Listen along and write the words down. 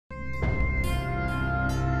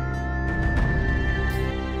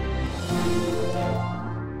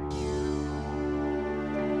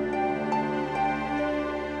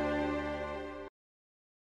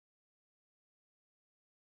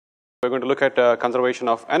We are going to look at conservation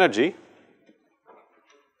of energy.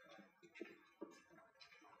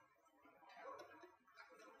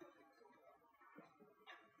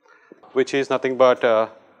 Which is nothing but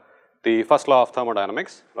the first law of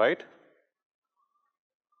thermodynamics, right?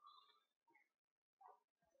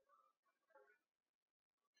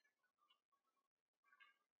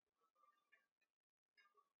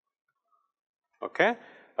 Okay.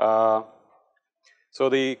 So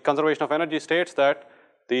the conservation of energy states that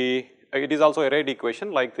it is also a rate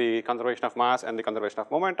equation like the conservation of mass and the conservation of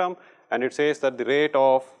momentum, and it says that the rate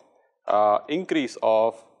of increase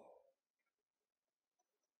of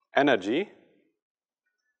energy,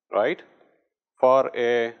 right, for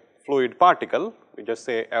a fluid particle, we just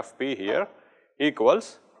say Fp here,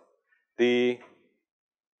 equals the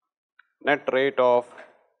net rate of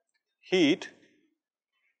heat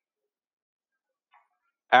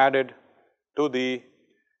added to the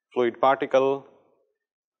fluid particle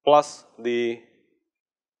plus the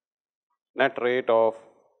net rate of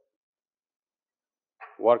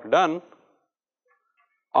work done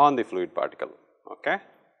on the fluid particle. Okay.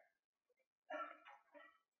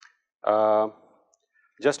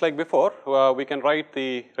 Just like before, we can write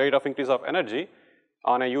the rate of increase of energy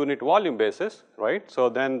on a unit volume basis, right. So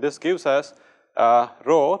then this gives us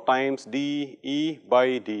rho times dE by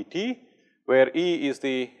dt, where E is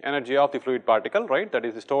the energy of the fluid particle, right, that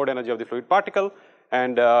is the stored energy of the fluid particle,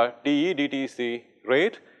 and dE dt is the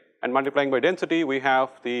rate, and multiplying by density we have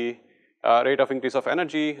the rate of increase of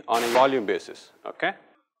energy on a volume basis. Okay.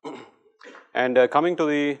 And coming to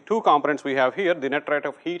the two components we have here, the net rate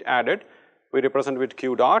of heat added we represent with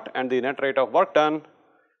Q dot, and the net rate of work done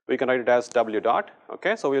we can write it as W dot.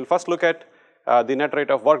 Okay. So we will first look at the net rate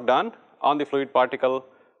of work done on the fluid particle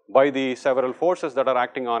by the several forces that are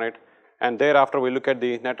acting on it, and thereafter we look at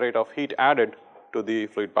the net rate of heat added to the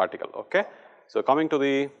fluid particle. Okay. So coming to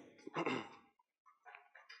the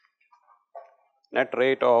net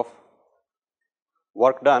rate of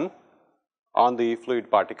work done on the fluid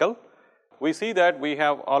particle, we see that we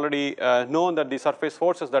have already known that the surface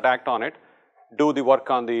forces that act on it do the work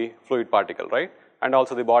on the fluid particle, right, and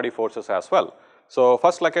also the body forces as well. So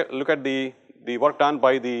first look at the work done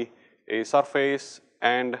by the surface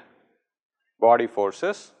and body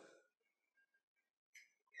forces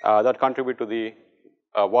that contribute to the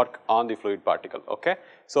work on the fluid particle. Okay.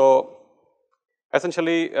 So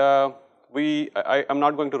essentially I am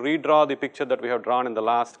not going to redraw the picture that we have drawn in the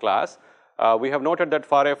last class. We have noted that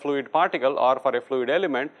for a fluid particle or for a fluid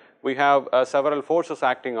element, we have several forces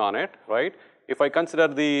acting on it, right. If I consider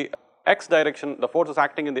the x direction, the forces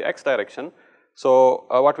acting in the x direction, so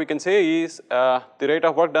what we can say is the rate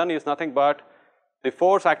of work done is nothing but the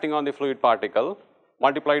force acting on the fluid particle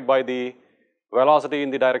multiplied by the velocity in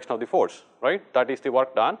the direction of the force, right. That is the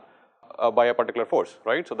work done by a particular force,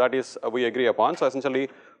 right. So that is we agree upon. So essentially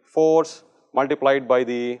force multiplied by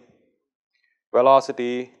the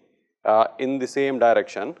velocity in the same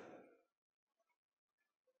direction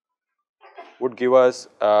would give us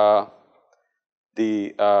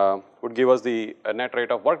the net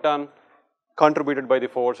rate of work done contributed by the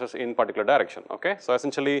forces in particular direction. Okay. So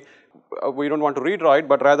essentially we don't want to redraw it,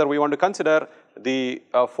 but rather we want to consider the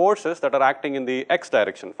forces that are acting in the x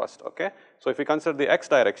direction first. Okay. So if we consider the x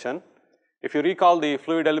direction, if you recall the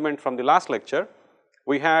fluid element from the last lecture,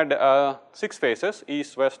 we had 6 faces: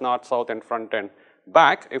 east, west, north, south, and front and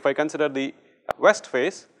back. If I consider the west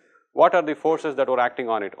face, what are the forces that were acting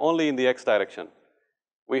on it only in the x direction?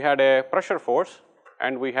 We had a pressure force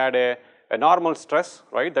and we had a normal stress,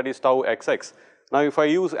 right, that is tau xx. Now if I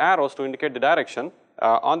use arrows to indicate the direction,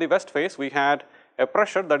 on the west face we had a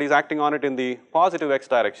pressure that is acting on it in the positive x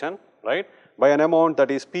direction, right, by an amount that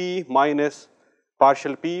is P minus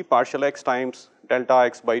partial x times delta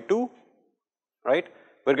x by 2, right.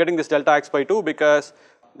 We are getting this delta x by 2 because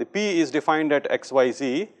the P is defined at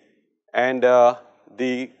xyz, and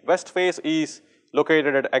the west face is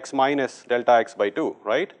located at x minus delta x by 2,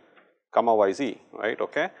 right, comma yz, right.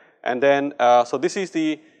 Okay. And then so this is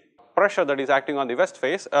the pressure that is acting on the west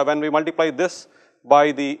face. When we multiply this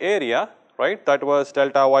by the area, right, that was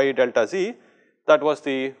delta y delta z, that was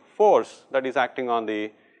the force that is acting on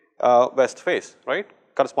the west face, right,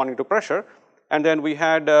 corresponding to pressure. And then we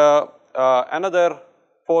had another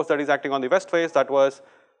force that is acting on the west face, that was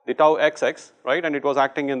the tau xx, right, and it was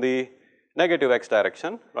acting in the negative x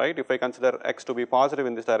direction, right, if I consider x to be positive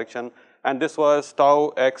in this direction, and this was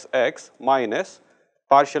tau xx minus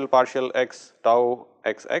partial x tau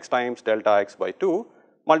xx times delta x by 2.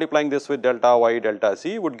 Multiplying this with delta y delta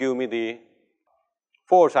z would give me the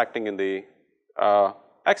force acting in the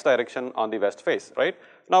x direction on the west face, right.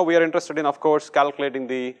 Now we are interested in, of course, calculating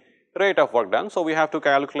the rate of work done. So we have to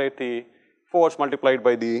calculate the force multiplied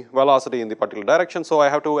by the velocity in the particular direction. So I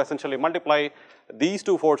have to essentially multiply these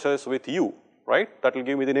two forces with u, right? That will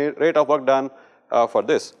give me the rate of work done for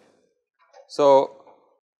this. So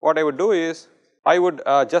what I would do is, I would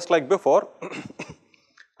just like before,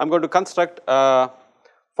 I'm going to construct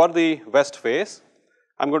for the west phase,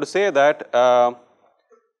 I'm going to say that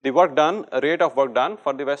the work done, rate of work done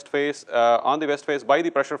for the west phase, on the west phase by the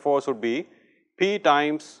pressure force would be P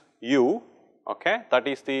times U, okay, that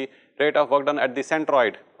is the rate of work done at the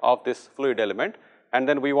centroid of this fluid element, and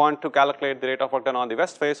then we want to calculate the rate of work done on the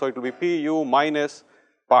west phase, so it will be Pu minus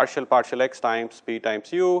partial x times P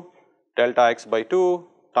times U delta x by 2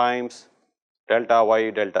 times delta y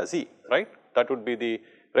delta z, right? That would be the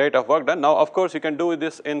rate of work done. Now of course you can do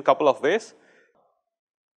this in couple of ways.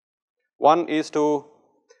 One is to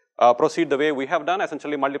proceed the way we have done,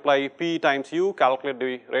 essentially multiply P times U, calculate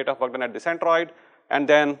the rate of work done at the centroid, and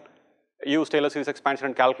then use Taylor series expansion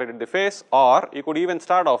and calculate the phase, or you could even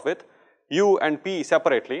start off with U and P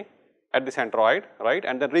separately at the centroid, right,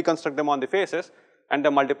 and then reconstruct them on the phases and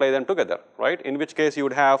then multiply them together, right, in which case you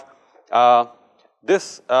would have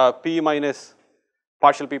this P minus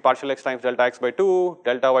partial x times delta x by 2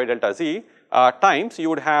 delta y delta z times you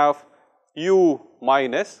would have U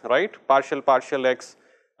minus, right, partial x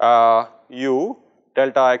U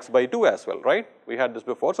delta x by 2 as well, right. We had this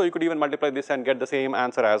before, so you could even multiply this and get the same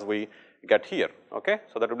answer as we get here, okay.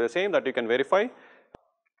 So that would be the same that you can verify.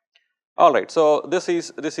 Alright, so this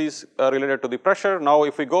is related to the pressure. Now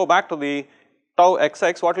if we go back to the tau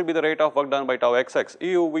xx, what will be the rate of work done by tau xx?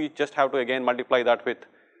 We just have to again multiply that with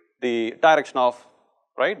the direction of,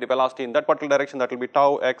 right, the velocity in that particular direction, that will be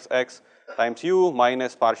tau xx times u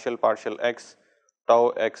minus partial x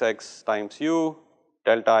tau xx times u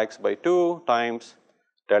delta x by 2 times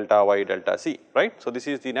delta y delta z, right. So this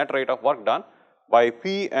is the net rate of work done by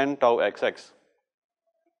P and tau xx,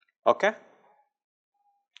 okay.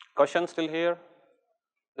 Question still here,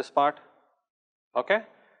 this part, okay.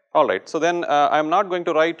 Alright, so then I am not going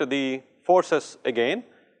to write the forces again.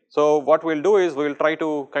 So what we will do is we will try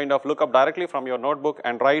to kind of look up directly from your notebook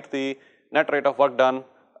and write the net rate of work done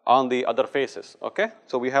on the other phases, okay.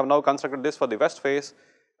 So we have now constructed this for the west phase.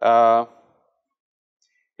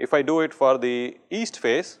 If I do it for the east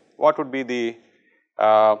phase, what would be the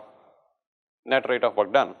net rate of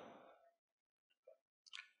work done?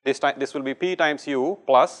 This will be P times U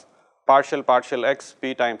plus partial x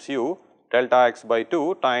P times U delta x by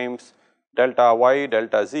 2 times delta y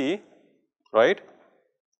delta z, right.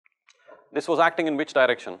 This was acting in which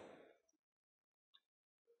direction?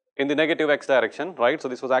 In the negative x direction, right. So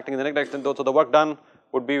this was acting in the negative direction, so the work done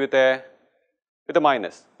would be with a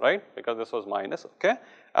minus, right, because this was minus, okay.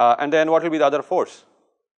 And then what will be the other force?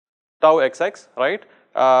 Tau xx, right.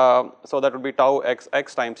 So that would be tau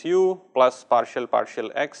xx times u plus partial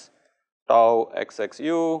x tau xx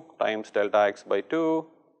u times delta x by 2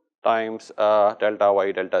 times delta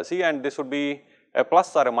y delta z, and this would be a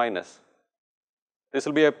plus or a minus? This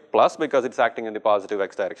will be a plus because it is acting in the positive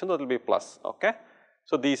x direction, so it will be plus, okay.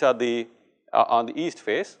 So these are the on the east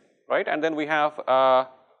phase, right, and then we have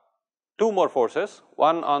two more forces,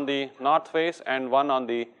 one on the north phase and one on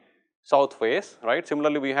the south phase, right.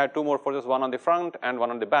 Similarly, we had two more forces, one on the front and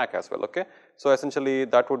one on the back as well, okay. So essentially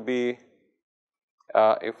that would be,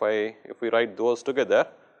 if we write those together,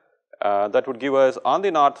 that would give us on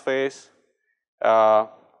the north phase,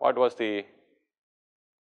 what was the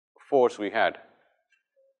force we had?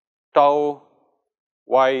 Tau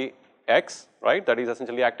y x, right, that is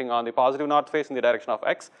essentially acting on the positive north phase in the direction of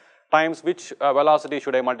x, times which velocity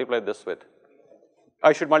should I multiply this with?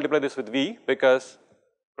 I should multiply this with v because,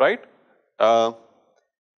 right,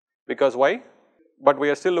 because why? But we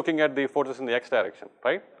are still looking at the forces in the x direction,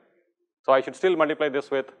 right. So I should still multiply this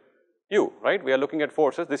with u, right. We are looking at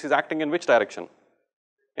forces, this is acting in which direction?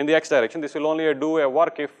 In the x direction. This will only do a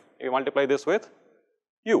work if you multiply this with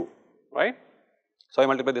u, right. So I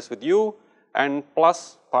multiply this with u and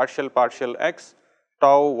plus partial x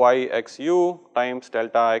tau y x u times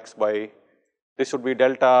delta x by, this should be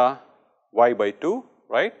delta y by 2,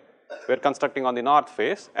 right. We are constructing on the north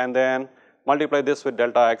phase, and then multiply this with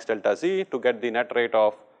delta x delta z to get the net rate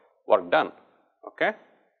of work done, okay.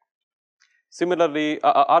 Similarly,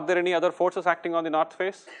 are there any other forces acting on the north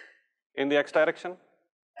phase in the x direction?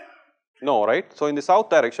 No, right. So in the south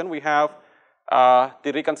direction we have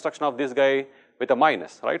the reconstruction of this guy with a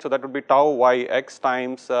minus, right. So that would be tau y x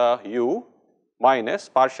times u minus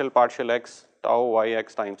partial x tau y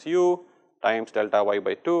x times u times delta y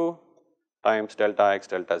by 2 times delta x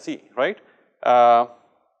delta z, right.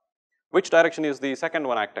 Which direction is the second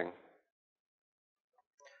one acting?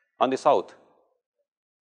 On the south.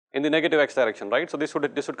 in the negative x direction, right. So this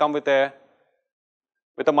would come with a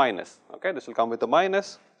minus, okay. This will come with a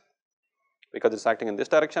minus because it's acting in this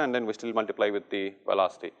direction, and then we still multiply with the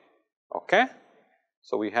velocity, okay.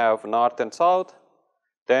 So we have north and south.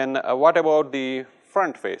 Then what about the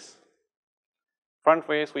front face? Front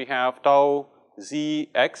face we have tau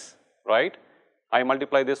zx, right. I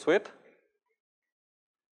multiply this with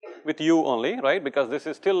u only, right, because this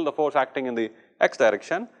is still the force acting in the x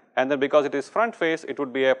direction, and then because it is front face, it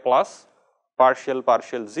would be a plus partial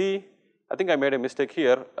z. I think I made a mistake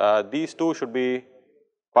here. These two should be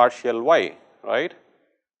partial y, right,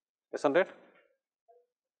 isn't it?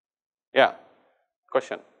 Yeah,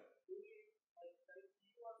 question.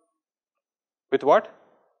 With what?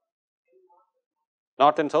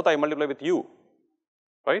 North and south I multiply with u,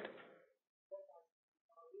 right?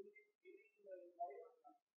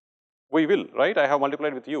 We will, right? I have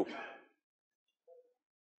multiplied with u.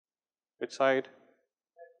 Which side?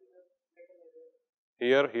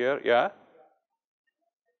 Here, yeah.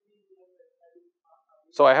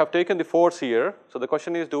 So I have taken the force here. So the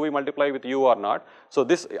question is, do we multiply with u or not? So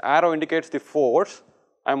this arrow indicates the force.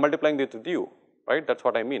 I am multiplying this with u, right? That's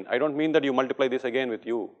what I mean. I don't mean that you multiply this again with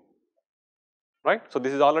u, right? So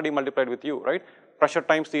this is already multiplied with u, right? Pressure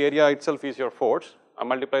times the area itself is your force. I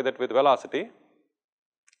multiply that with velocity,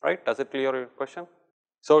 right? Does it clear your question?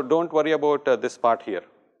 So don't worry about this part here,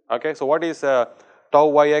 okay? So what is tau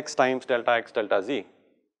yx times delta x delta z?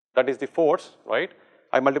 That is the force, right?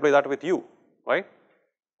 I multiply that with u, right?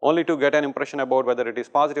 Only to get an impression about whether it is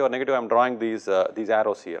positive or negative, I am drawing these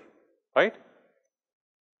arrows here, right?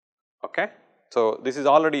 Okay. So this is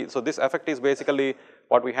already, so this effect is basically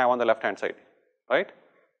what we have on the left hand side, right?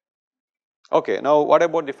 Okay. Now what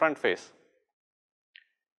about the front face?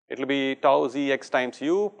 It will be tau zx times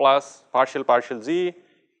u plus partial z,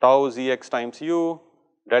 tau zx times u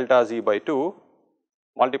delta z by 2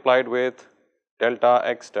 multiplied with delta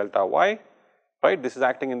x delta y, right. This is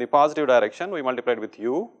acting in the positive direction, we multiplied with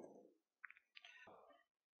u.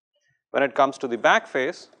 When it comes to the back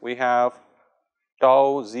face, we have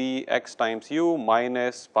tau zx times u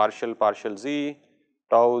minus partial z,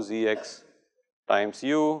 tau zx times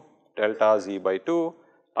u delta z by 2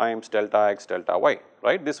 times delta x delta y,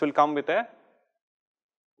 right. This will come with a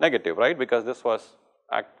negative, right, because this was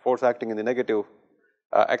force acting in the negative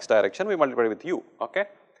x direction, we multiplied with u, okay.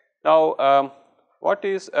 Now what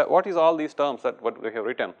is all these terms that what we have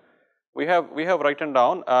written? We have written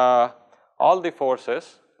down all the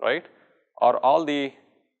forces, right, or all the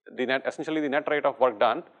net, essentially the net rate of work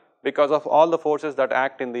done because of all the forces that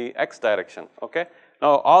act in the x direction, okay.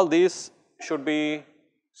 Now all these should be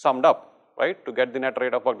summed up, right, to get the net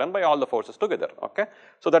rate of work done by all the forces together, okay.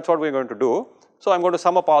 So that's what we are going to do. So I'm going to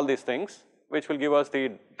sum up all these things, which will give us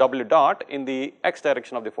the W dot in the x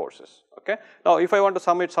direction of the forces, okay. Now if I want to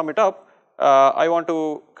sum it up, I want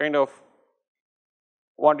to kind of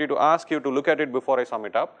ask you to look at it before I sum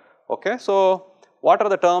it up, okay. So what are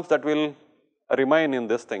the terms that will remain in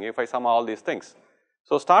this thing if I sum all these things?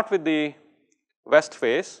 So start with the west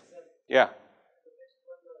face, yeah.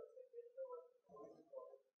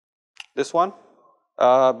 This one,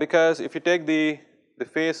 because if you take the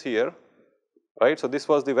face here, right, so this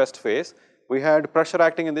was the west face, we had pressure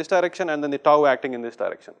acting in this direction and then the tau acting in this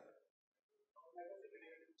direction.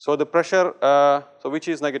 So the pressure, so which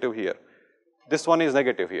is negative here? This one is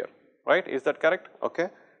negative here, right, is that correct? Okay.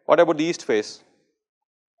 What about the east face?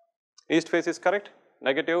 East face is correct,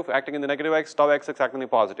 negative acting in the negative x, tau xx acting in the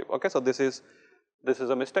positive, okay. So this is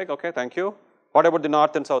a mistake, okay, thank you. What about the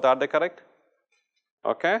north and south, are they correct?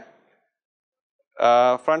 Okay.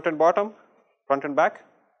 Front and bottom, front and back,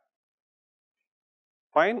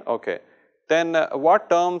 fine, okay. Then what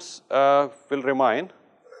terms will remain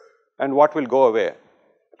and what will go away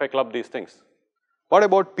if I club these things? What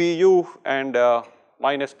about Pu and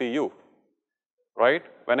minus Pu, right?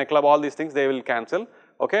 When I club all these things, they will cancel,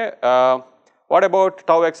 okay. What about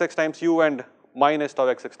tau xx times u and minus tau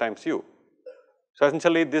xx times u? So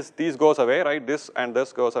essentially these goes away, right, this and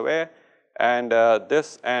this goes away, and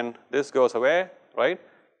this and this goes away, right.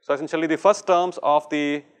 So essentially the first terms of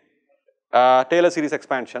the Taylor series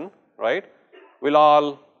expansion, right, will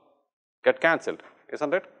all get cancelled,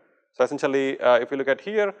 isn't it? So essentially if you look at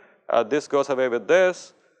here, this goes away with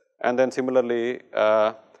this, and then similarly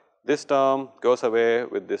this term goes away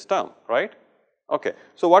with this term, right. Okay.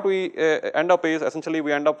 So what we end up is, essentially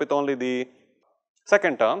we end up with only the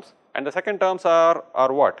second terms, and the second terms are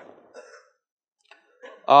what?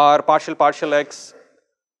 Are partial x,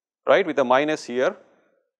 right, with a minus here,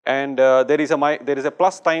 and there is a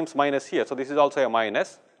plus times minus here. So this is also a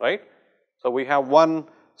minus, right. So we have one,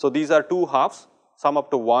 so these are two halves, sum up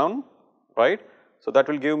to 1, right. So that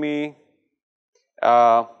will give me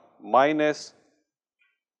minus,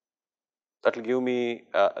 that will give me,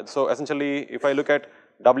 so essentially if I look at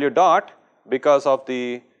W dot, because of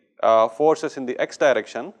the forces in the x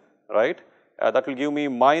direction, right, that will give me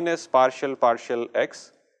minus partial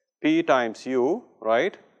x P times U,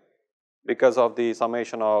 right, because of the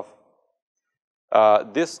summation of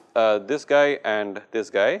this guy and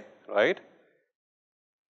this guy, right,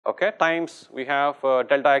 okay, times we have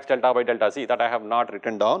delta x delta y delta z, that I have not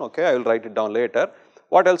written down, okay, I will write it down later.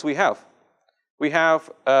 What else we have? We have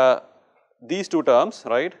these two terms,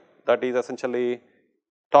 right, that is essentially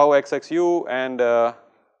tau xxu and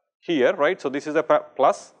here, right. So this is a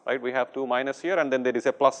plus, right, we have two minus here and then there is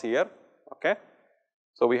a plus here, okay.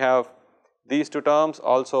 So we have these two terms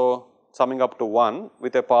also summing up to 1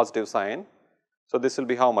 with a positive sign. So this will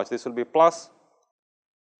be how much? This will be plus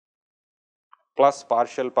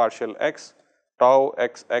partial x tau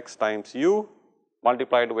xx times u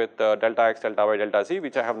multiplied with delta x delta y delta z,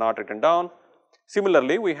 which I have not written down.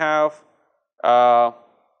 Similarly, we have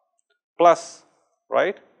plus,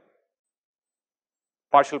 right,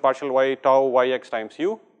 partial y tau yx times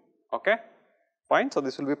u, okay, fine. So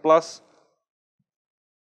this will be plus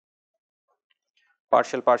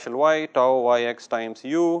partial y tau yx times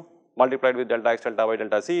u multiplied with delta x delta y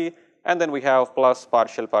delta z, and then we have plus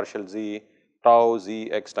partial z tau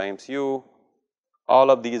zx times u. All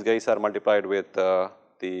of these guys are multiplied with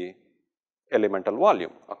the elemental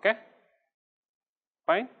volume, okay,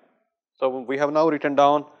 fine. So we have now written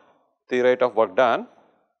down the rate of work done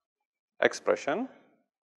expression,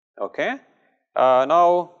 okay.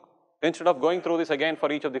 Now instead of going through this again for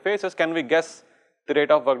each of the phases, can we guess the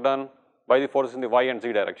rate of work done by the forces in the y and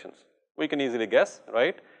z directions? We can easily guess,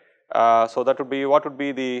 right. So that would be, what would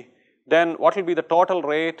be the, then what will be the total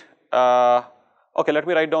rate? Okay, let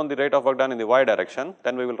me write down the rate of work done in the y direction,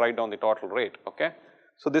 then we will write down the total rate, okay.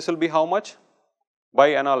 So this will be how much? By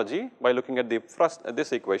analogy, by looking at the first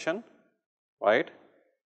this equation, right,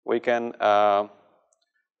 we can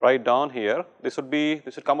write down here, this would be,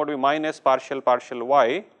 this would come out to be minus partial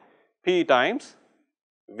y P times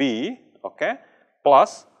V, okay,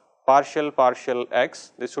 plus partial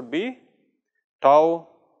x, this would be tau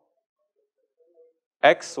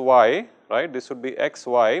xy, right, this would be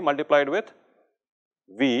xy multiplied with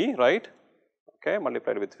V, right, okay,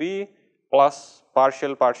 multiplied with V plus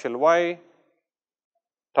partial y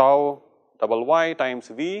tau double y times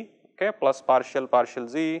V, okay, plus partial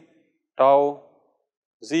z tau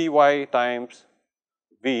zy times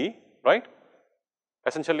V, right.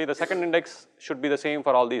 Essentially the second index should be the same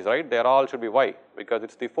for all these, right, they are all should be y because it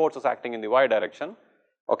is the forces acting in the y direction,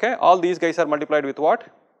 okay. All these guys are multiplied with what?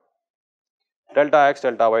 Delta x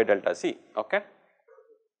delta y delta z, okay,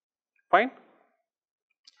 fine.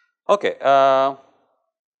 Okay,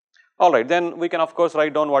 all right, then we can of course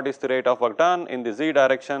write down what is the rate of work done in the z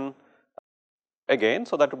direction again.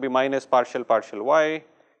 So that would be minus partial y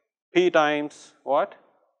P times what?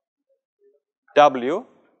 W,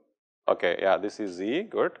 okay, yeah, this is z,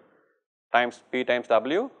 good, times P times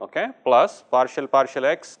W, okay, plus partial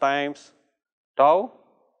x times tau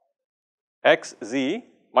xz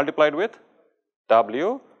multiplied with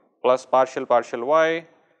W plus partial y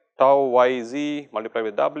tau yz multiplied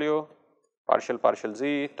with W, partial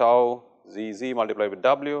z tau zz multiplied with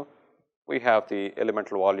W. We have the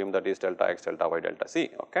elemental volume, that is delta x delta y delta z,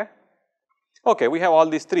 okay. Okay, we have all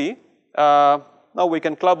these three. Now we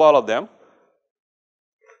can club all of them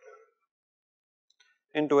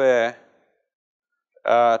into a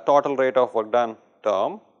total rate of work done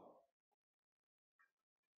term,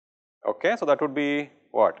 okay. So that would be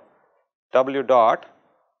what? W dot,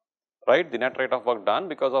 right, the net rate of work done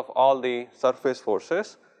because of all the surface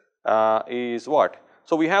forces is what?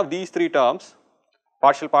 So we have these three terms,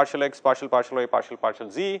 partial x, partial y, partial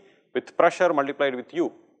z with pressure multiplied with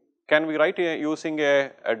u. Can we write using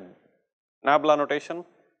a nabla notation?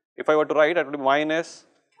 If I were to write, it would be minus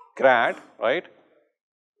grad, right,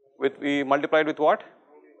 with we multiplied with what?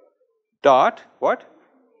 Dot what?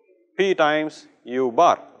 P times u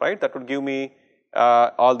bar, right, that would give me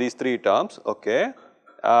all these three terms, okay.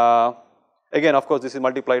 Again of course this is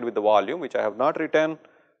multiplied with the volume which I have not written,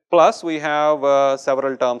 plus we have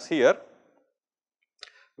several terms here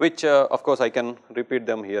which of course I can repeat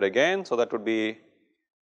them here again. So that would be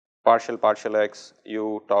partial x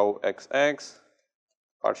u tau xx,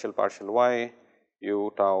 partial y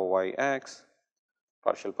u tau yx,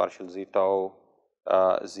 partial z tau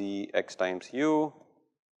zx times u,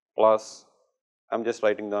 plus I am just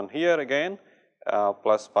writing down here again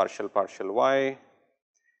plus partial y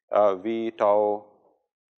v tau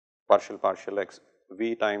partial x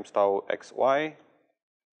v times tau xy,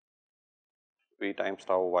 V times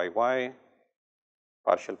tau yy,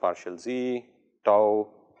 partial z, tau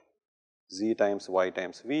z times y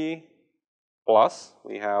times v, plus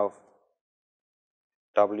we have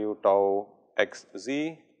w tau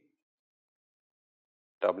xz,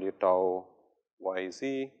 w tau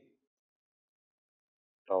yz,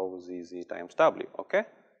 tau zz times w, okay.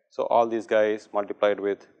 So, all these guys multiplied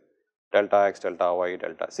with delta x, delta y,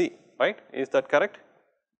 delta z, right. Is that correct?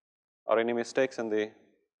 Or any mistakes in the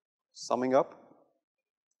summing up?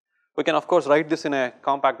 We can of course write this in a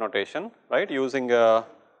compact notation, right, using the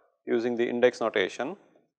index notation,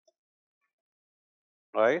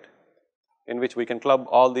 right, in which we can club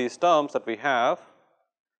all these terms that we have,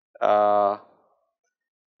 all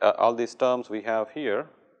these terms we have here,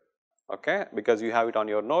 okay, because you have it on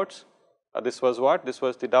your notes. This was what? This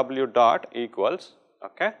was the w dot equals,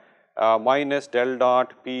 okay, minus del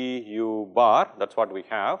dot p u bar, that is what we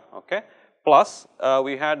have, okay, plus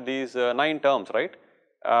we had these 9 terms, right.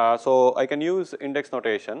 So, I can use index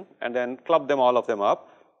notation and then club them, all of them up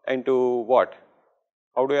into what?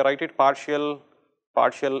 How do I write it? Partial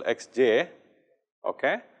xj,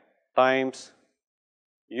 okay, times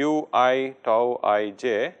ui tau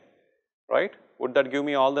ij, right. Would that give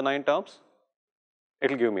me all the 9 terms?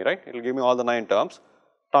 It will give me, right, it will give me all the 9 terms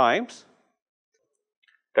times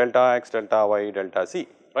delta x, delta y, delta z,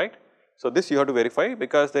 right. So, this you have to verify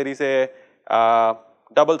because there is a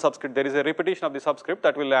double subscript, there is a repetition of the subscript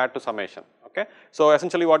that will add to summation, okay. So,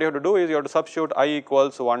 essentially what you have to do is you have to substitute I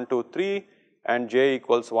equals 1, 2, 3 and j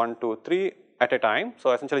equals 1, 2, 3 at a time.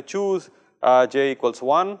 So, essentially choose j equals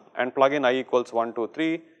 1 and plug in I equals 1, 2,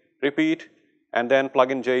 3, repeat and then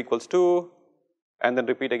plug in j equals 2 and then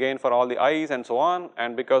repeat again for all the i's and so on,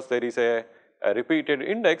 and because there is a repeated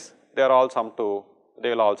index, they are all summed to, they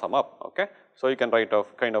will all sum up, okay. So, you can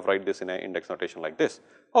kind of write this in a index notation like this,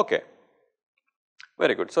 okay.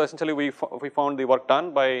 Very good. So, essentially we found the work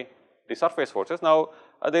done by the surface forces. Now,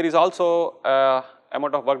 there is also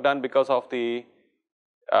amount of work done because of the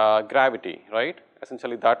gravity, right,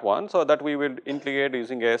 essentially that one. So, that we will integrate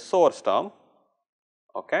using a source term,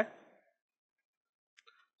 okay.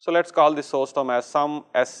 So, let us call this source term as sum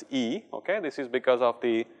SE, okay. This is because of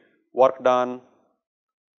the work done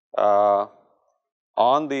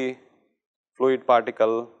on the fluid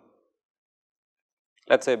particle,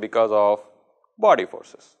 let us say because of body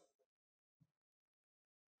forces,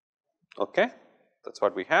 okay. That is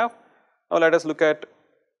what we have. Now, let us look at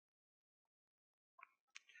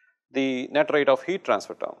the net rate of heat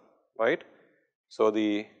transfer term, right. So,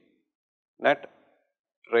 the net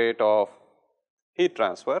rate of heat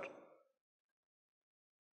transfer,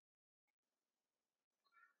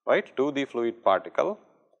 right, to the fluid particle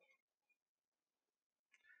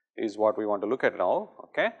is what we want to look at now,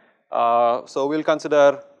 okay. So, we will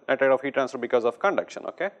consider net rate of heat transfer because of conduction,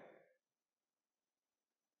 okay.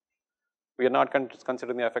 We are not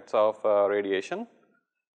considering the effects of radiation,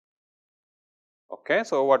 okay.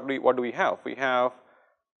 So, what do we have? We have,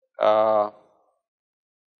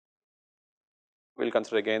 we will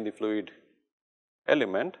consider again the fluid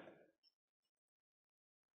element,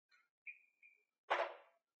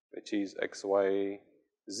 which is x, y,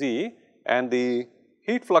 z, and the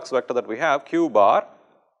heat flux vector that we have q bar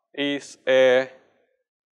is a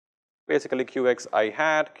basically qx I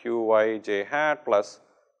hat, qy j hat plus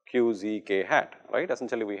qz k hat, right.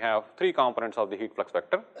 Essentially we have 3 components of the heat flux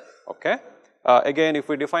vector, okay. Again, if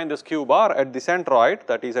we define this q bar at the centroid,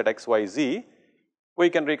 that is at x, y, z, we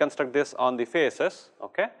can reconstruct this on the faces,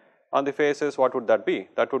 okay. On the faces, what would that be?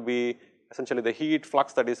 That would be essentially the heat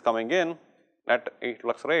flux that is coming in, net heat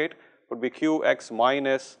flux rate would be qx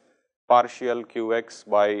minus partial qx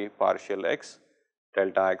by partial x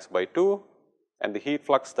delta x by 2, and the heat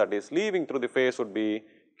flux that is leaving through the face would be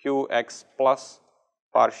qx plus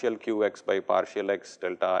partial qx by partial x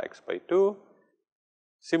delta x by 2.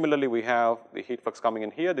 Similarly, we have the heat flux coming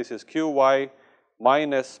in here, this is qy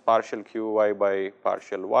minus partial qy by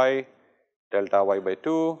partial y delta y by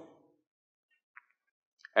 2,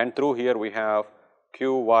 and through here we have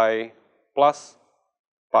qy plus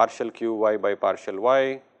partial qy by partial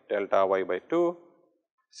y delta y by 2.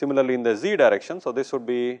 Similarly, in the z direction, so this would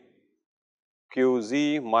be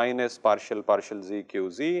qz minus partial z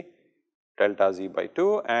qz delta z by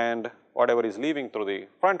 2, and whatever is leaving through the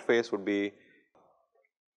front face would be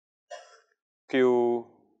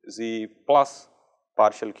qz plus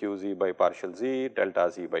partial qz by partial z delta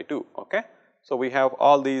z by 2, okay. So, we have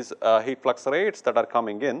all these heat flux rates that are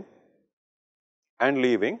coming in and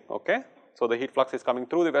leaving, okay. So, the heat flux is coming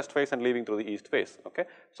through the west face and leaving through the east face, okay.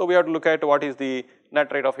 So, we have to look at what is the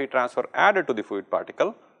net rate of heat transfer added to the fluid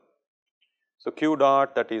particle. So, q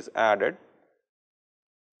dot that is added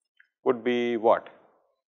would be what?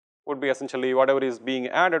 Would be essentially whatever is being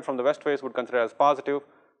added from the west phase would consider as positive,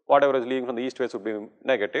 whatever is leaving from the east phase would be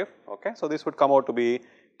negative. Okay. So, this would come out to be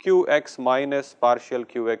Qx minus partial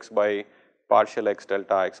Qx by partial x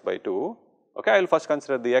delta x by 2. Okay. I will first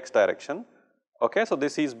consider the x direction. Okay. So,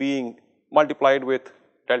 this is being multiplied with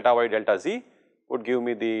delta y delta z would give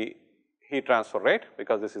me the heat transfer rate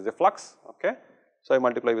because this is the flux. Okay. So, I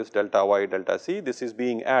multiply with delta y delta z, this is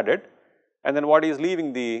being added, and then what is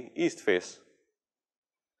leaving the east phase?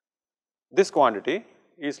 This quantity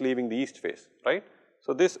is leaving the east phase, right.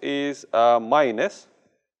 So, this is minus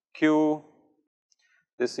q,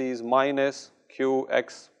 this is minus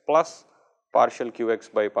qx plus partial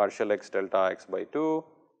qx by partial x delta x by 2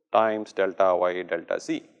 times delta y delta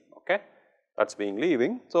z, okay. That is being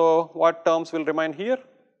leaving. So, what terms will remain here?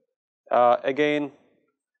 Again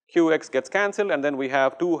qx gets cancelled and then we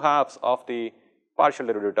have 2 halves of the partial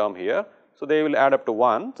derivative term here. So, they will add up to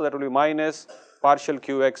 1. So, that will be minus partial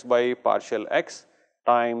qx by partial x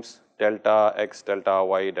times delta x delta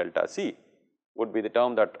y delta z would be the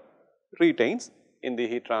term that retains in the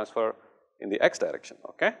heat transfer in the x direction.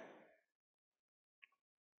 Okay.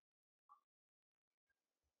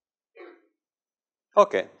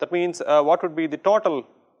 Okay, that means what would be the total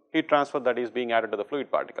heat transfer that is being added to the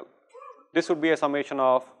fluid particle? This would be a summation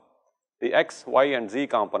of the x, y and z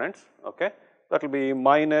components. Okay. That will be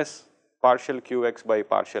minus partial qx by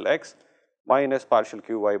partial x minus partial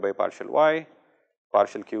qy by partial y,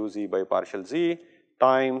 partial qz by partial z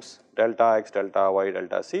times delta x delta y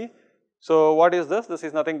delta z. So, what is this? This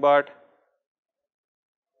is nothing but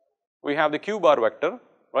we have the q bar vector,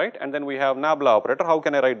 right, and then we have nabla operator. How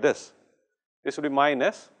can I write this? This would be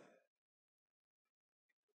minus,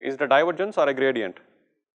 is it a divergence or a gradient?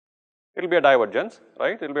 It will be a divergence,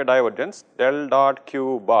 right, it will be a divergence del dot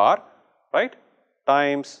q bar, right,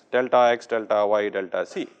 times delta x delta y delta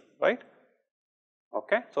z, right.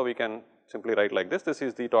 Okay. So, we can simply write like this, this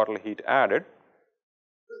is the total heat added.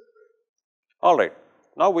 All right.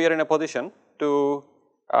 Now, we are in a position to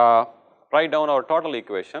write down our total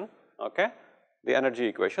equation, okay, the energy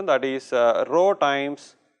equation, that is rho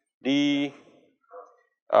times d.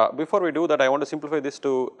 Before we do that, I want to simplify this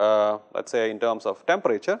to let us say in terms of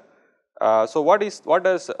temperature. So, what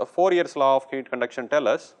does Fourier's law of heat conduction tell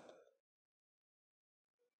us?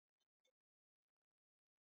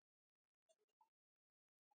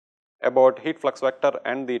 About heat flux vector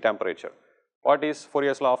and the temperature. What is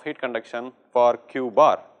Fourier's law of heat conduction for Q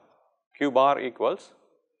bar? Q bar equals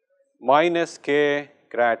minus K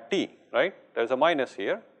grad T, right? There is a minus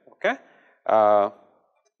here, okay.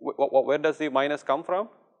 Where does the minus come from?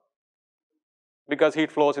 Because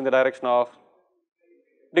heat flows in the direction of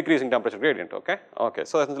decreasing temperature gradient, okay. Okay.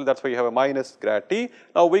 So, essentially that is why you have a minus grad T.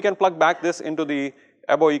 Now, we can plug back this into the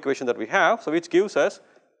above equation that we have. So, which gives us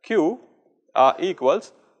Q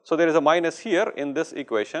equals, so there is a minus here in this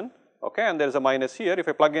equation, okay, and there is a minus here. If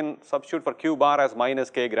I plug in, substitute for Q bar as minus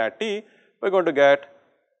K grad T, we are going to get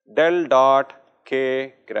del dot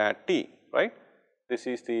K grad T, right. This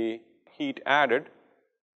is the heat added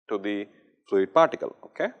to the fluid particle,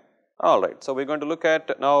 okay. All right. So, we are going to look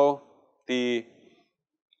at now the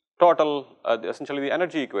total essentially the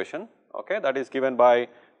energy equation, okay, that is given by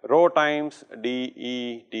rho times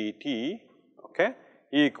dE dt, okay,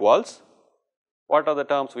 equals, what are the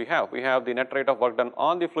terms we have? We have the net rate of work done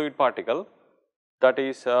on the fluid particle, that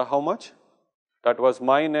is how much? That was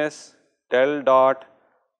minus del dot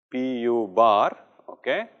Pu bar,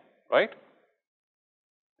 okay, right,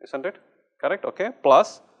 isn't it correct, okay,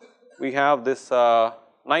 plus we have this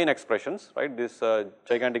 9 expressions, right, this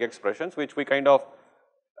gigantic expressions which we kind of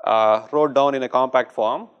wrote down in a compact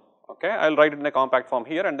form, okay. I will write it in a compact form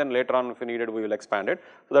here and then later on if you needed we will expand it.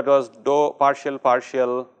 So, that was dou partial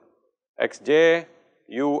xj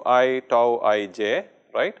ui tau ij,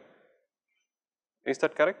 right, is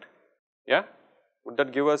that correct? Yeah, would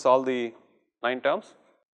that give us all the 9 terms,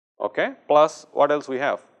 okay, plus what else we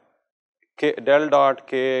have? K del dot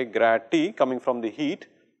K grad T coming from the heat,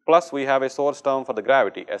 plus we have a source term for the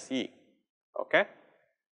gravity Se, okay.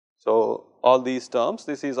 So, all these terms,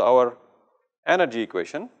 this is our energy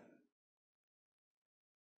equation,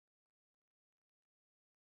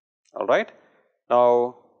 all right.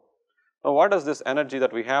 Now, what is this energy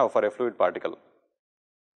that we have for a fluid particle?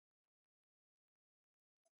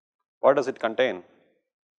 What does it contain?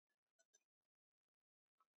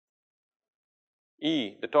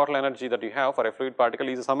 E, the total energy that you have for a fluid particle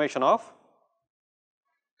is a summation of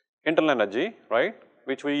internal energy, right,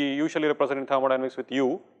 which we usually represent in thermodynamics with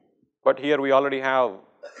U, but here we already have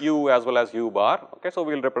U as well as U bar, okay. So,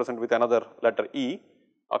 we will represent with another letter E,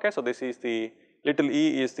 okay. So, this is the little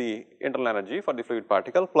e is the internal energy for the fluid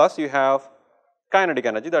particle, plus you have kinetic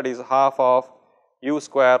energy, that is half of u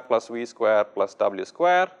square plus v square plus w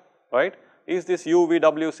square, right. Is this u v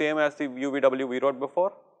w same as the u v w we wrote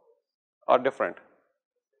before or different?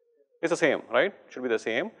 It is the same, right, should be the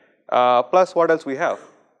same. Plus what else we have?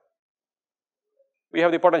 We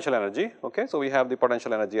have the potential energy, okay. So, we have the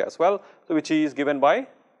potential energy as well, so which is given by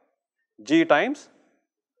g times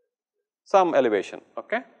some elevation,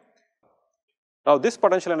 okay. Now, this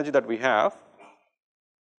potential energy that we have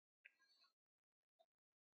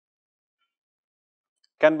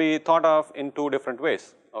can be thought of in two different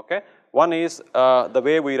ways, okay. One is the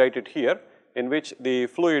way we write it here, in which the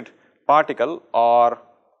fluid particle or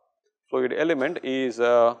fluid element is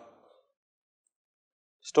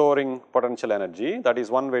storing potential energy. That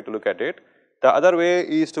is one way to look at it. The other way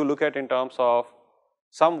is to look at in terms of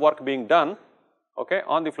some work being done, okay,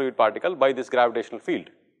 on the fluid particle by this gravitational field,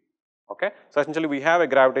 okay. So, essentially we have a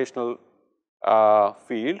gravitational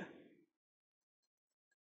field,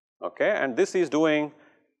 okay, and this is doing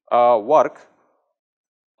work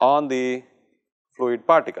on the fluid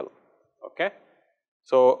particle, okay.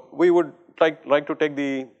 So, we would like to take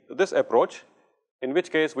this approach, in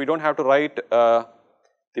which case we do not have to write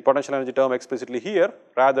the potential energy term explicitly here,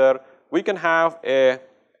 rather we can have a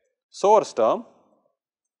source term,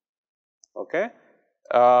 okay,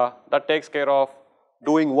 that takes care of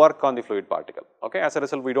doing work on the fluid particle, okay. As a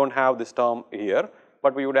result, we do not have this term here,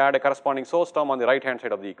 but we would add a corresponding source term on the right hand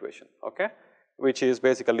side of the equation, okay, which is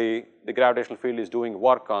basically the gravitational field is doing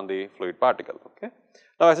work on the fluid particle, okay.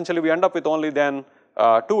 Now, essentially we end up with only then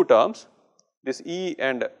two terms, this E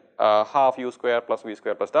and half u square plus v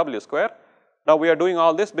square plus w square. Now, we are doing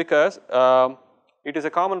all this because it is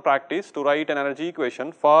a common practice to write an energy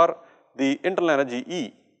equation for the internal energy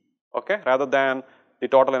E, okay, rather than the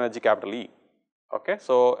total energy capital E, okay.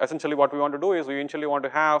 So, essentially what we want to do is we initially want to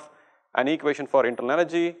have an equation for internal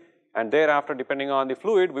energy, and thereafter depending on the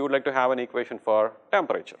fluid we would like to have an equation for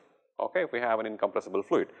temperature, okay, if we have an incompressible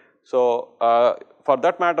fluid. So, for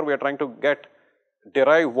that matter we are trying to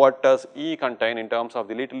derive what does E contain in terms of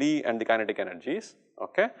the little e and the kinetic energies,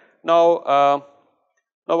 okay. Now,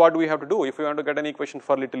 what do we have to do? If we want to get an equation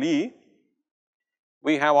for little e,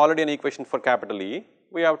 we have already an equation for capital E,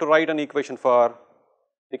 we have to write an equation for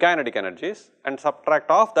the kinetic energies and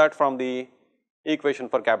subtract off that from the equation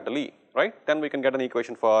for capital E, right. Then we can get an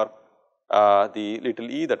equation for the little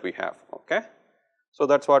e that we have, okay. So,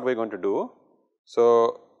 that is what we are going to do.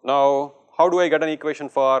 So, now how do I get an equation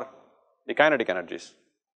for the kinetic energies?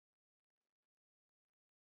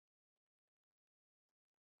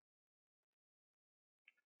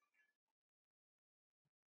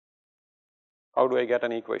 How do I get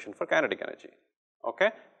an equation for kinetic energy? Okay.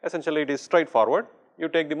 Essentially, it is straightforward. You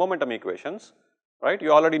take the momentum equations, right?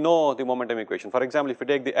 You already know the momentum equation. For example, if you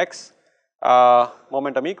take the x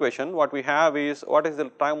momentum equation, what we have is, what is the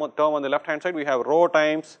term on the left hand side? We have rho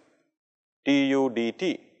times du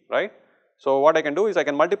dt, right? So, what I can do is I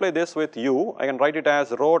can multiply this with u. I can write it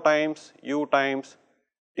as rho times u times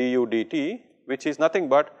du dt, which is nothing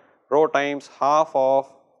but rho times half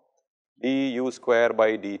of du square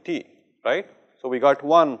by dt, right? So, we got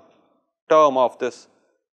one term of this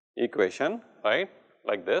equation, right,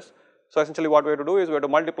 like this. So, essentially what we have to do is we have to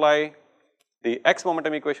multiply the x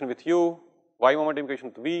momentum equation with u, y momentum equation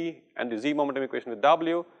with v, and the z momentum equation with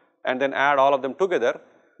w, and then add all of them together.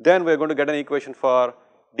 Then we are going to get an equation for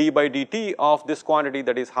d by dt of this quantity,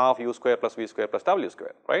 that is half u square plus v square plus w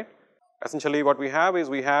square, right. Essentially what we have is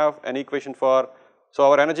we have an equation for, so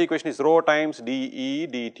our energy equation is rho times dE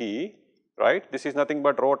dt, right. This is nothing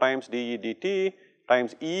but rho times dE dt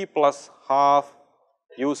times E plus half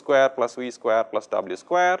u square plus v square plus w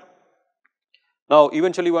square. Now,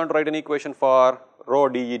 eventually we want to write an equation for rho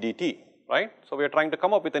dE dt, right. So, we are trying to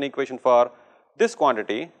come up with an equation for this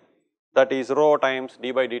quantity, that is rho times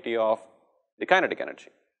d by dt of the kinetic energy,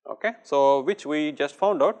 okay. So, which we just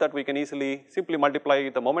found out that we can easily simply multiply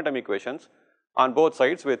the momentum equations on both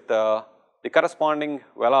sides with the corresponding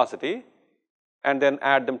velocity and then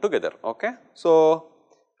add them together, okay. So,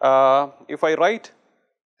 if I write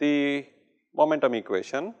the momentum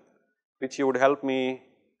equation, which you would help me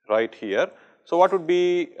write here. So, what would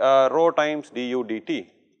be rho times du dt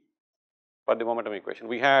for the momentum equation?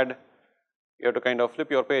 We had, you have to kind of flip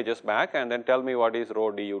your pages back and then tell me what is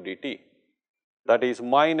rho du dt. That is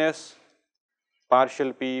minus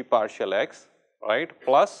partial p partial x, right,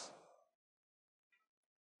 plus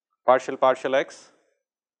partial x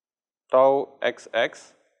tau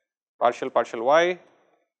xx partial y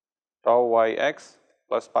tau yx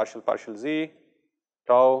plus partial z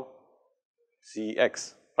tau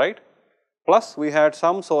zx, right. plus we had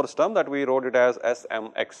some source term that we wrote it as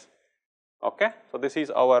Smx. Okay. So, this is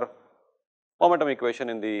our momentum equation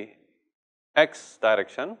in the x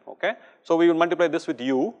direction. Okay. So, we will multiply this with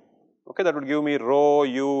u, okay, that would give me rho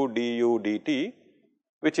u du dt,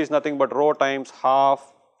 which is nothing but rho times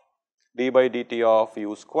half d by dt of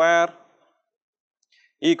u square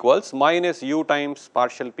equals minus u times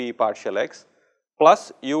partial p partial x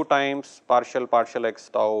plus u times partial x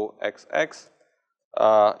tau xx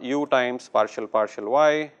u times partial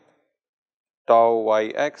y tau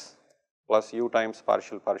yx plus u times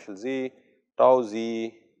partial z tau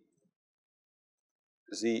z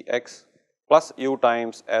zx plus u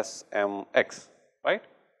times smx, right?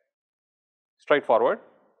 Straightforward,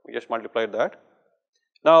 we just multiplied that.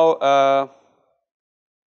 Now,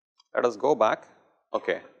 let us go back,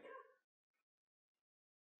 okay,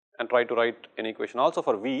 and try to write an equation also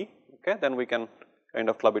for v, okay, then we can kind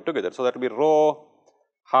of club it together. So, that will be rho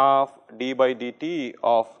half d by dt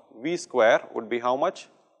of v square would be how much?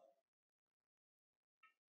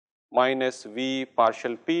 Minus v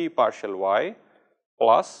partial p partial y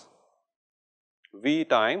plus v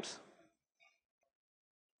times,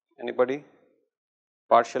 anybody,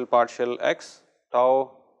 partial x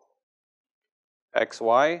tau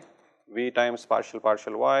xy, v times partial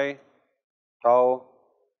y tau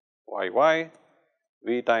yy,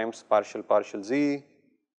 v times partial z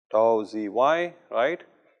tau zy, right,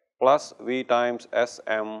 plus v times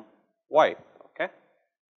smy. Okay.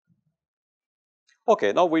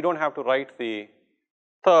 Okay, now we do not have to write the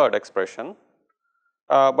third expression,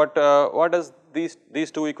 but what does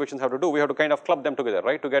these two equations have to do? We have to kind of club them together,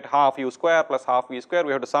 right? To get half u square plus half v square,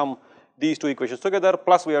 we have to sum these two equations together,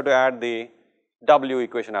 plus we have to add the w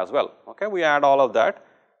equation as well. Okay, we add all of that,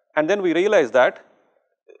 and then we realize that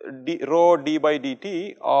rho d by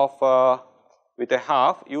dt of with a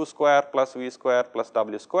half u square plus v square plus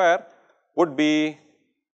w square would be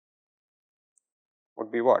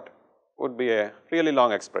what? Would be a really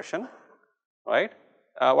long expression, right?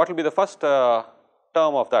 What will be the first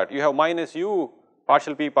term of that? You have minus u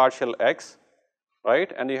partial p partial x,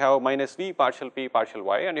 right, and you have minus v partial p partial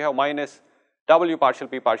y, and you have minus w partial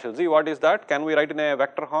p partial z. What is that? Can we write in a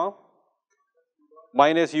vector form?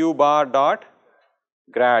 Minus u bar dot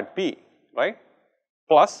grad p, right,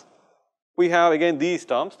 plus we have again these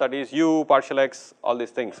terms, that is u partial x, all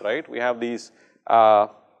these things, right. We have these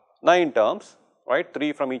 9 terms, right,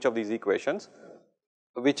 3 from each of these equations,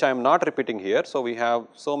 which I am not repeating here. So, we have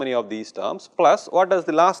so many of these terms, plus what does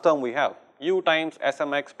the last term we have? U times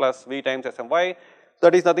smx plus v times smy,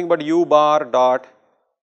 that is nothing but u bar dot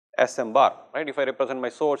sm bar, right. If I represent my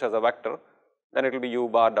source as a vector, then it will be u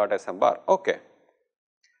bar dot sm bar. Okay.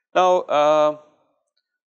 Now,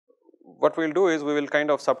 what we will do is we will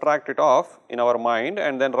kind of subtract it off in our mind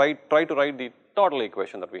and then try to write the total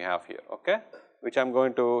equation that we have here, okay, which I am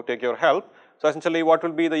going to take your help. So, essentially what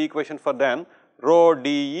will be the equation for then? Rho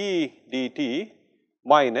de dt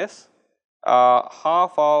minus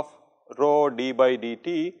half of rho d by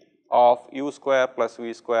dt of u square plus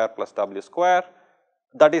v square plus w square,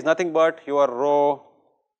 that is nothing but your rho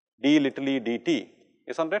d little e dt,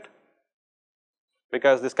 isn't it?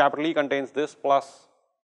 Because this capital E contains this plus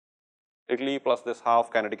little e plus this half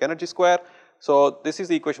kinetic energy square. So, this is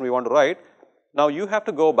the equation we want to write. Now, you have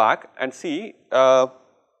to go back and see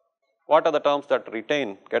what are the terms that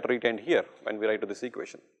get retained here when we write to this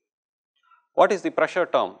equation. What is the pressure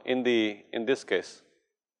term in this case?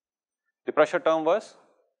 The pressure term was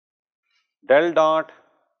del dot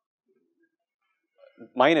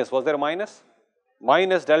minus, was there a minus?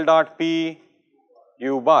 Minus del dot p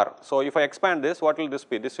u bar. So, if I expand this, what will this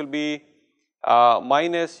be? This will be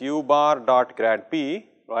minus u bar dot grad p,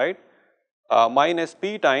 right, minus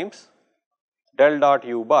p times del dot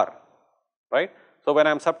u bar, right. So, when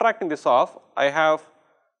I am subtracting this off, I have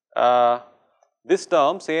this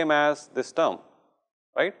term same as this term,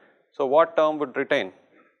 right. So, what term would retain?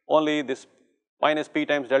 Only this minus p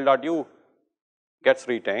times del dot u gets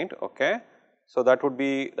retained, okay. So,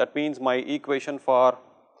 that means my equation for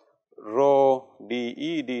rho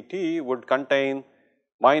de dt would contain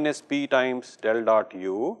minus p times del dot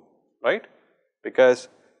u, right, because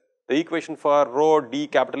the equation for rho d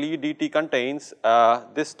capital E dt contains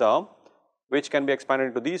this term, which can be expanded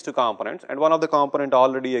into these two components, and one of the component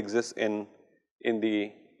already exists in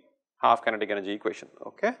the half kinetic energy equation,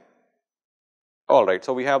 okay. Alright,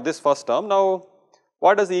 so we have this first term. Now,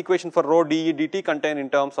 what does the equation for rho de dt contain in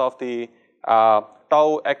terms of the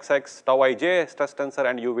tau xx, tau ij stress tensor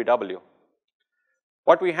and uvw?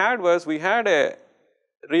 What we had was, we had a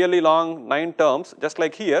really long 9 terms just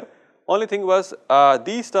like here, only thing was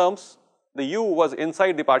these terms, the u was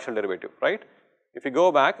inside the partial derivative, right. If you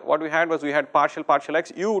go back, what we had was we had partial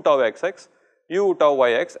x u tau xx, u tau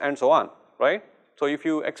yx and so on, right. So, if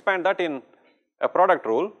you expand that in a product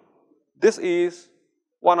rule, this is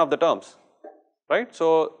one of the terms, right.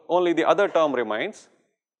 So, only the other term remains,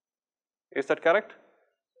 is that correct?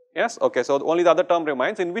 Yes, okay. So, only the other term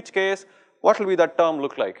remains, in which case what will be that term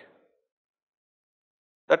look like?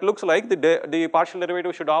 That looks like the partial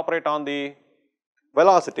derivative should operate on the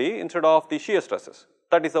velocity instead of the shear stresses.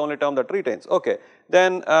 That is the only term that retains. Okay.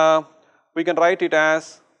 Then we can write it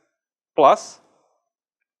as plus.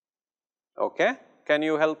 Okay. Can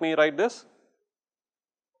you help me write this?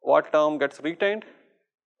 What term gets retained?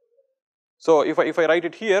 So, if I write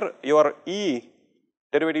it here, your E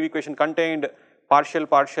derivative equation contained partial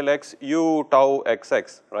x u tau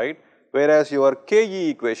xx, right, whereas your KE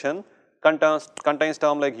equation contains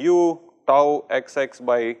term like u tau xx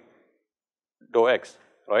by dou x,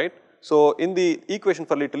 right. So, in the equation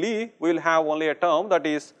for little e, we will have only a term that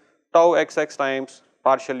is tau xx times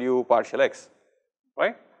partial u partial x,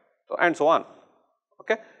 right, so, and so on,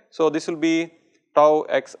 okay. So, this will be tau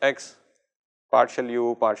xx partial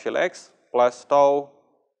u partial x plus tau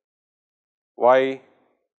y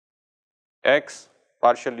x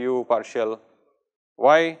partial u partial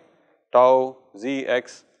y tau z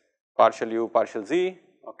x partial u partial z,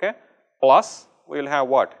 okay, plus we will have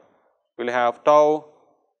what? We will have tau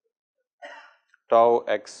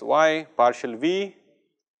x y partial v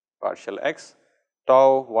partial x,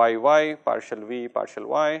 tau y y partial v partial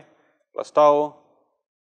y plus tau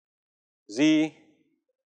z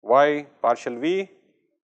y partial v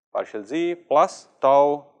partial z plus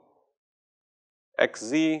tau x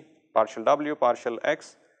z partial w partial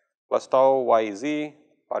x plus tau y z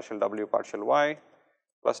partial w partial y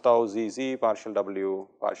plus tau z z partial w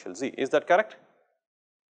partial z. Is that correct?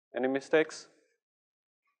 Any mistakes?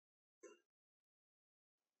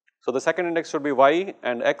 So, the second index should be y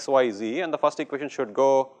and x, y, z, and the first equation should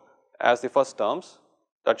go as the first terms.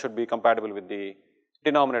 That should be compatible with the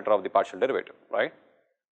denominator of the partial derivative, right?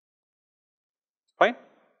 Fine?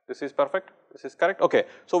 This is perfect? This is correct? Okay.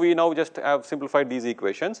 So, we now just have simplified these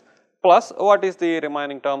equations, plus what is the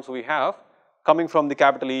remaining terms we have coming from the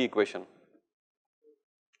capital E equation?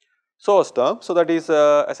 Source term. So, that is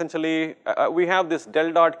essentially we have this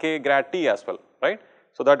del dot k grad t as well, right.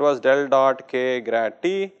 So, that was del dot k grad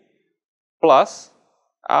t plus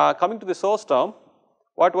coming to the source term,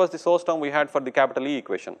 what was the source term we had for the capital E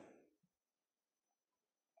equation?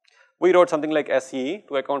 We wrote something like SE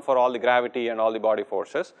to account for all the gravity and all the body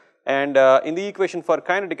forces, and in the equation for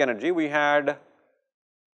kinetic energy we had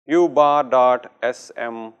u bar dot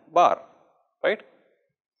Sm bar, right.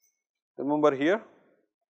 Remember here?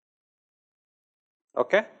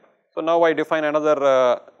 Okay. So, now I define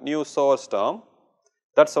another new source term.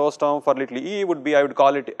 That source term for little e would be, I would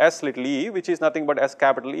call it S little e, which is nothing but S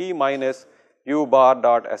capital E minus u bar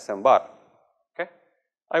dot Sm bar, okay.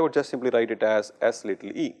 I would just simply write it as S little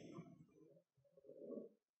e.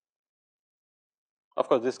 Of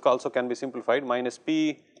course, this also can be simplified, minus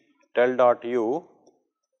p del dot u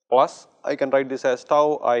plus I can write this as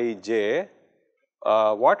tau I j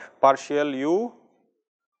what partial u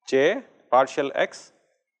j partial x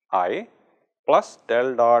I plus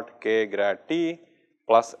del dot k grad t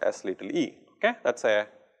plus S little e, okay. That is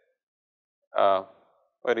a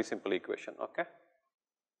very simple equation, okay.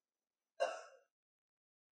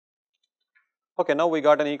 Okay, now we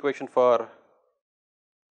got an equation for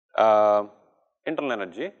internal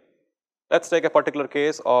energy. Let us take a particular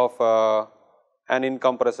case of an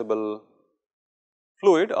incompressible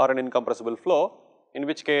fluid or an incompressible flow, in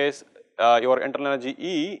which case your internal energy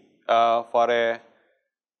E for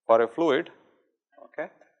a fluid, okay,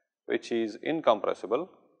 which is incompressible.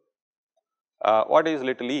 What is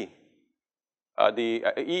little e?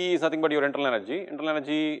 The E is nothing but your internal energy. Internal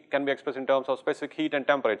energy can be expressed in terms of specific heat and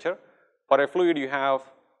temperature. For a fluid, you have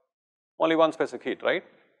only one specific heat, right?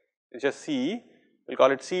 It's just C. We'll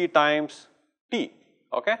call it C times T,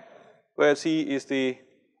 okay, where C is the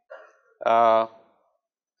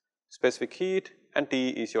specific heat and T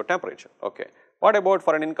is your temperature, okay. What about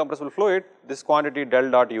for an incompressible fluid? This quantity del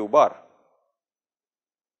dot U bar,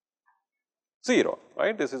 0,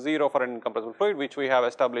 right? This is 0 for an incompressible fluid, which we have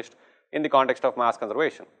established in the context of mass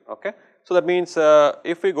conservation, okay. So, that means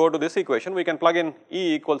if we go to this equation, we can plug in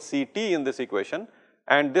E equals Ct in this equation,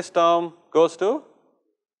 and this term goes to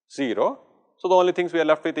 0. So, the only things we are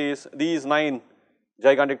left with is these 9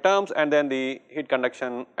 gigantic terms and then the heat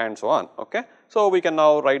conduction and so on, okay. So, we can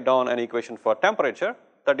now write down an equation for temperature,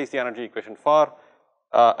 that is the energy equation for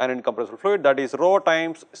an incompressible fluid, that is rho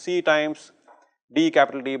times C times d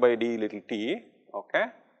capital D by d little t, okay,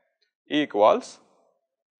 equals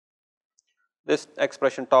this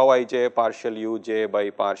expression tau ij partial uj by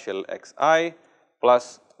partial xi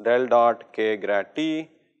plus del dot k grad T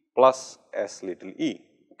plus S little e,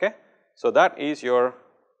 okay. So that is your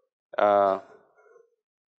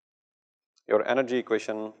energy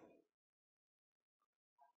equation,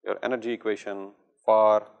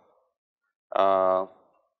 for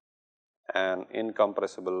an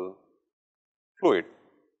incompressible fluid,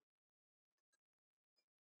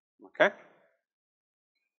 okay.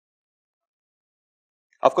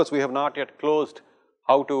 Of course, we have not yet closed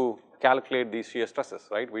how to calculate these shear stresses,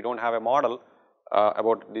 right. We do not have a model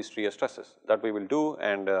about these shear stresses, that we will do,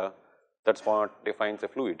 and that is what defines a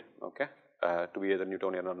fluid, okay, to be either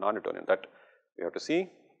Newtonian or non-Newtonian, that we have to see.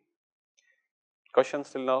 Questions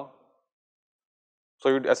till now? So,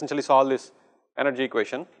 you would essentially solve this energy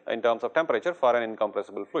equation in terms of temperature for an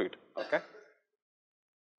incompressible fluid, okay.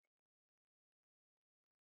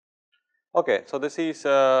 Okay, so this is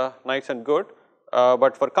nice and good,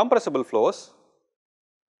 but for compressible flows,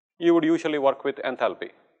 you would usually work with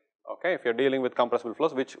enthalpy, okay. If you are dealing with compressible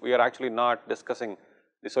flows, which we are actually not discussing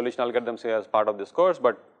the solution algorithms here as part of this course,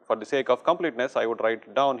 but for the sake of completeness, I would write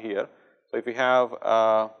it down here. So, if you have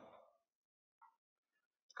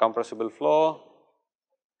compressible flow,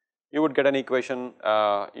 you would get an equation,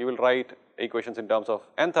 you will write equations in terms of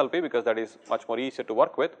enthalpy, because that is much more easier to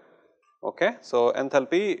work with, okay. So,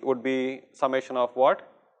 enthalpy would be summation of what?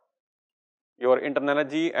 Your internal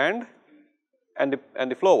energy and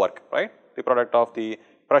the flow work, right, the product of the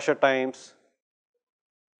pressure times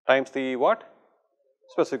the what?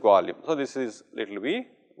 Specific volume. So, this is little v,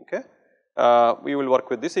 okay. We will work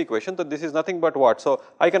with this equation. So, this is nothing but what? So,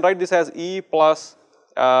 I can write this as E plus,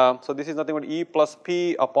 so this is nothing but E plus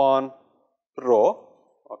P upon rho,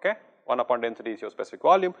 okay, 1 upon density is your specific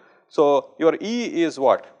volume. So, your E is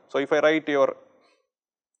what? So, if I write your,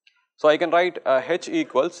 so I can write H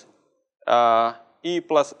equals E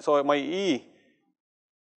plus, so my E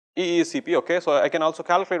is Cp, okay. So, I can also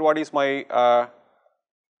calculate what is my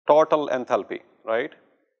total enthalpy, right,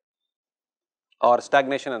 or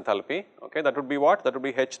stagnation enthalpy, okay. That would be what? That would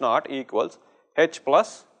be H naught equals H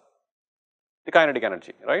plus the kinetic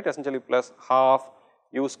energy, right, essentially plus half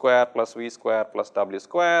U square plus V square plus W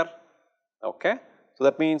square, okay. So,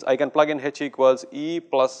 that means I can plug in H equals E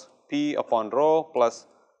plus P upon rho plus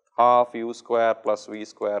half U square plus V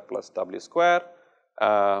square plus W square.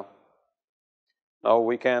 Now,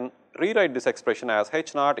 we can rewrite this expression as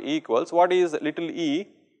H naught equals what is little e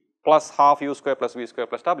plus half U square plus V square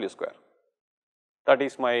plus W square. That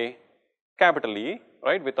is my capital E,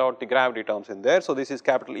 right, without the gravity terms in there. So, this is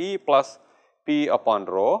capital E plus P upon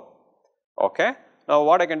rho, okay. Now,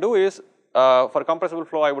 what I can do is for compressible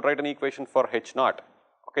flow, I would write an equation for H naught,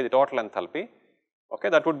 okay, the total enthalpy, okay.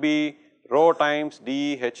 That would be rho times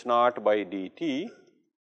d H naught by dt,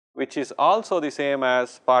 which is also the same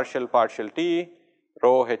as partial T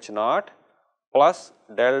rho H naught plus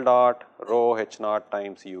del dot rho H naught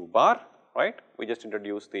times U bar, right. We just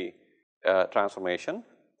introduced the transformation,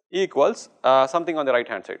 equals something on the right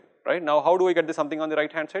hand side, right. Now, how do I get this something on the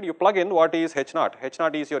right hand side? You plug in what is H naught. H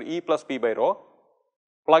naught is your E plus P by rho.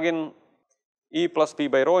 Plug in E plus P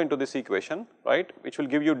by rho into this equation, right, which will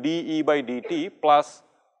give you dE by dt plus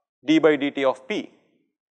d by dt of P,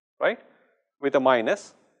 right, with a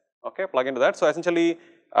minus, okay, plug into that. So, essentially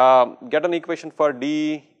get an equation for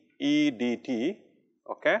dE dt,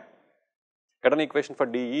 okay, get an equation for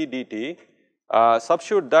dE dt,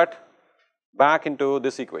 substitute that back into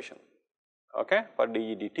this equation, okay, for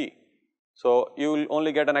dE dt. So, you will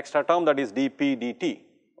only get an extra term, that is dP dt,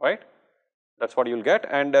 right, that is what you will get.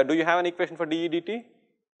 And do you have an equation for dE dt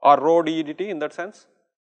or rho dE dt in that sense?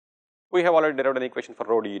 We have already derived an equation for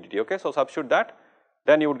rho dE dt, okay. So, substitute that,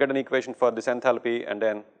 then you would get an equation for this enthalpy, and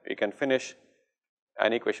then we can finish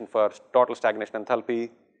an equation for total stagnation enthalpy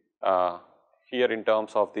here in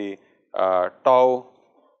terms of the tau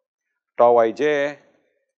ij,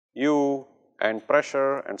 U and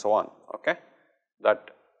pressure and so on, okay.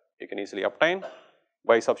 That you can easily obtain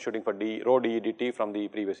by substituting for rho dE dt from the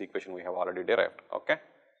previous equation we have already derived, okay.